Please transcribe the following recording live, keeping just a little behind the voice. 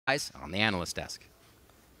On the analyst desk.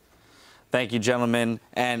 Thank you, gentlemen.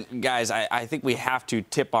 And guys, I think we have to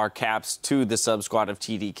tip our caps to the sub-squad of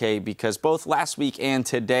TDK because both last week and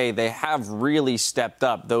today, they have really stepped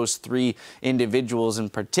up. Those three individuals in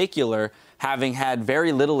particular, having had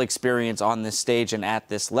very little experience on this stage and at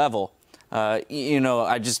this level.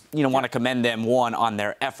 I just, want to commend them, one, on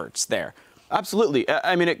their efforts there. Absolutely.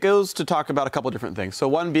 I mean, it goes to talk about a couple of different things. So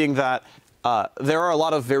one being that there are a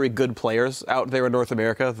lot of very good players out there in North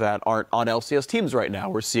America that aren't on LCS teams right now.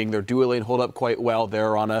 We're seeing their duo lane hold up quite well.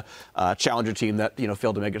 They're on a challenger team that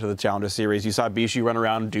failed to make it to the challenger series. You saw Bishi run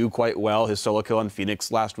around and do quite well. His solo kill on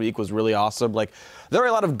Phoenix last week was really awesome. Like, there are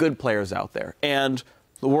a lot of good players out there, and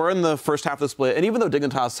we're in the first half of the split. And even though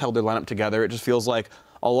Dignitas held their lineup together, it just feels like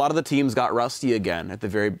a lot of the teams got rusty again at the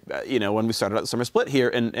very when we started out the summer split here,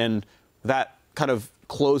 and that kind of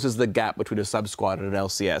closes the gap between a sub-squad and an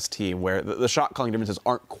LCS team where the shot calling differences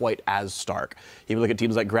aren't quite as stark. Even look at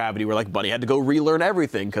teams like Gravity where like Buddy had to go relearn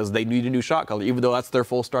everything because they need a new shot caller, even though that's their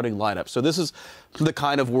full starting lineup. So this is the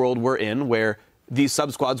kind of world we're in where these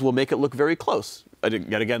sub-squads will make it look very close.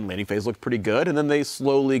 Yet again, laning phase looked pretty good, and then they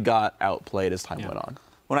slowly got outplayed as time went on.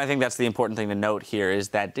 Well, I think that's the important thing to note here is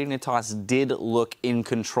that Dignitas did look in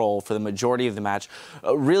control for the majority of the match.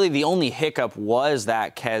 Really, the only hiccup was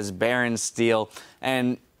that Kez Baron steal.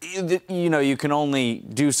 And, you can only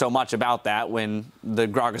do so much about that when the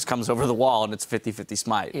Gragas comes over the wall and it's 50-50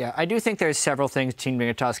 Smite. Yeah, I do think there's several things Team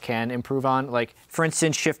Dignitas can improve on. Like, for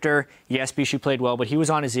instance, Shifter, yes, Bishi played well, but he was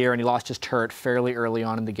on his ear and he lost his turret fairly early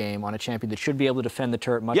on in the game on a champion that should be able to defend the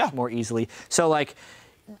turret much more easily. So, like,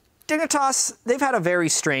 Dignitas, they've had a very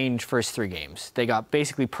strange first three games. They got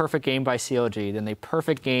basically perfect game by CLG, then they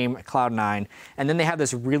perfect game at Cloud9, and then they have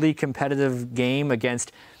this really competitive game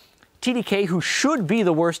against TDK, who should be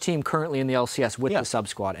the worst team currently in the LCS with the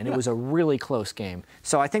sub-squad, and it was a really close game.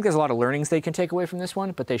 So I think there's a lot of learnings they can take away from this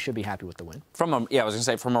one, but they should be happy with the win. From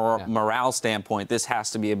a morale standpoint, this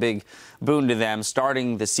has to be a big boon to them,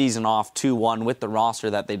 starting the season off 2-1 with the roster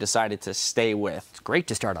that they decided to stay with. It's great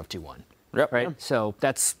to start off 2-1. Yep. Right? So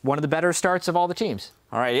that's one of the better starts of all the teams.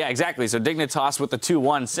 All right, yeah, exactly. So Dignitas with the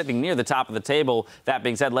 2-1 sitting near the top of the table. That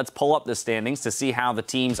being said, let's pull up the standings to see how the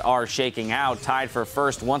teams are shaking out. Tied for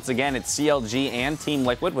first, once again, it's CLG and Team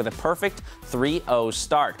Liquid with a perfect 3-0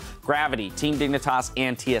 start. Gravity, Team Dignitas,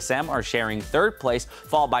 and TSM are sharing third place,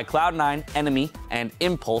 followed by Cloud9, Enemy, and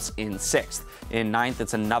Impulse in sixth. In ninth,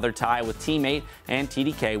 it's another tie with Team8 and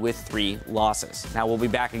TDK with 3 losses. Now, we'll be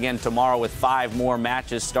back again tomorrow with 5 more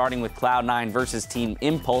matches, starting with Cloud9 versus Team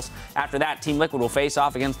Impulse. After that, Team Liquid will face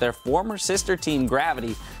off against their former sister team,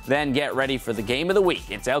 Gravity. Then get ready for the game of the week.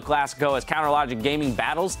 It's El Clasico as Counterlogic Gaming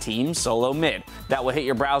battles Team Solo Mid. That will hit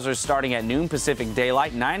your browsers starting at noon Pacific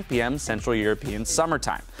Daylight, 9 p.m. Central European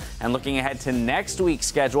Summertime. And looking ahead to next week's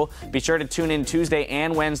schedule, be sure to tune in Tuesday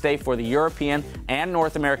and Wednesday for the European and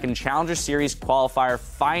North American Challenger Series qualifier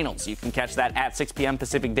finals. You can catch that at 6 p.m.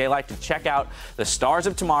 Pacific Daylight to check out the stars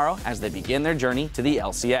of tomorrow as they begin their journey to the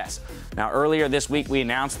LCS. Now, earlier this week, we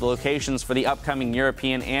announced the locations for the upcoming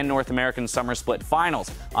European and North American Summer Split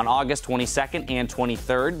finals. On August 22nd and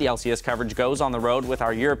 23rd, the LCS coverage goes on the road with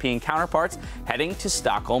our European counterparts heading to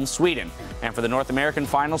Stockholm, Sweden. And for the North American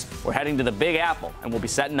finals, we're heading to the Big Apple, and we'll be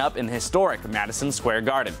setting up in historic Madison Square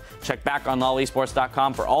Garden. Check back on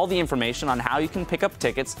lolesports.com for all the information on how you can pick up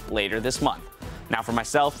tickets later this month. Now, for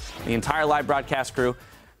myself, the entire live broadcast crew,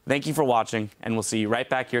 thank you for watching, and we'll see you right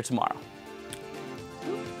back here tomorrow.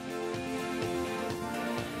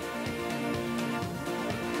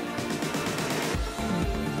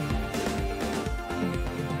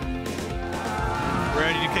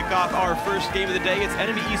 Ready to kick off our first game of the day. It's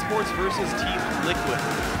Enemy eSports versus Team Liquid.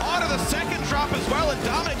 On to the second drop as well, and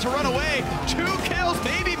Dominic to run away. 2 kills,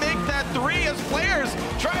 maybe make that 3 as players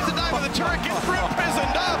tries to dive with the turret, gets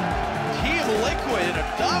prisoned up. Team Liquid in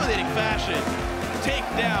a dominating fashion take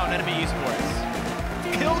down Enemy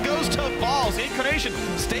eSports. Kill goes to Balls. Incarnation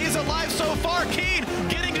stays alive so far. Keen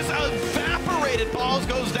getting just evaporated. Balls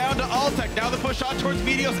goes down to Altec. Now the push on towards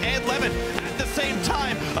Meteos and Lemon. At the same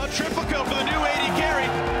time, a triple kill for the new AD carry.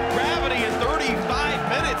 Gravity in 35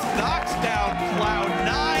 minutes knocks down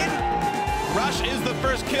Cloud9. Rush is the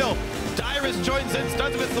first kill. Dyrus joins in,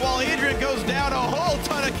 stuns against the wall. Adrian goes down. A whole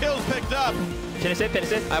ton of kills picked up. Finish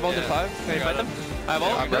it. I have ult in 5. Can you fight them? I have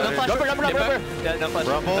ult. No flash. Rumble. Yeah, no flash.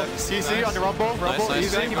 Rumble. CC on the Rumble. Rumble. Nice.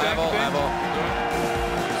 Easy. I have ult.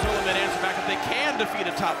 Solo Mid answer back that they can defeat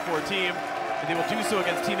a top 4 team, and they will do so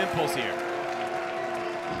against Team Impulse here.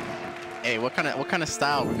 Hey, what kind of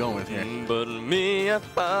style we're going with here? But me, I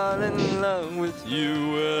fall in love with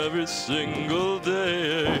you every single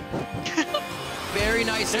day. Very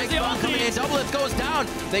nice. Bomb coming in. Doublelift goes down.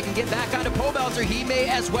 They can get back onto Pobelter. He may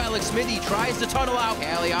as well. Xmitty tries to tunnel out.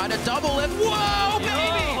 Haley on a Doublelift. Whoa,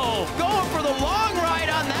 baby! Going for the long ride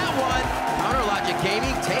on that one. Counter Logic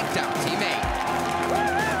Gaming takedown. Teammate.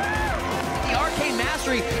 The Arcane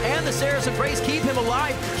Mastery and the Saracen Brace keep him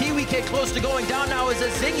alive. Kiwi Kid close to going down now as a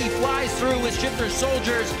Zingy flies through with Shifter's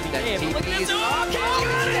soldiers. That TP's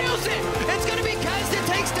nails it! It's going to be Kaz that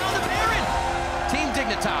takes down the Baron. Team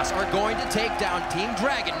Dignitas are going to take down Team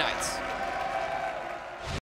Dragon Knights.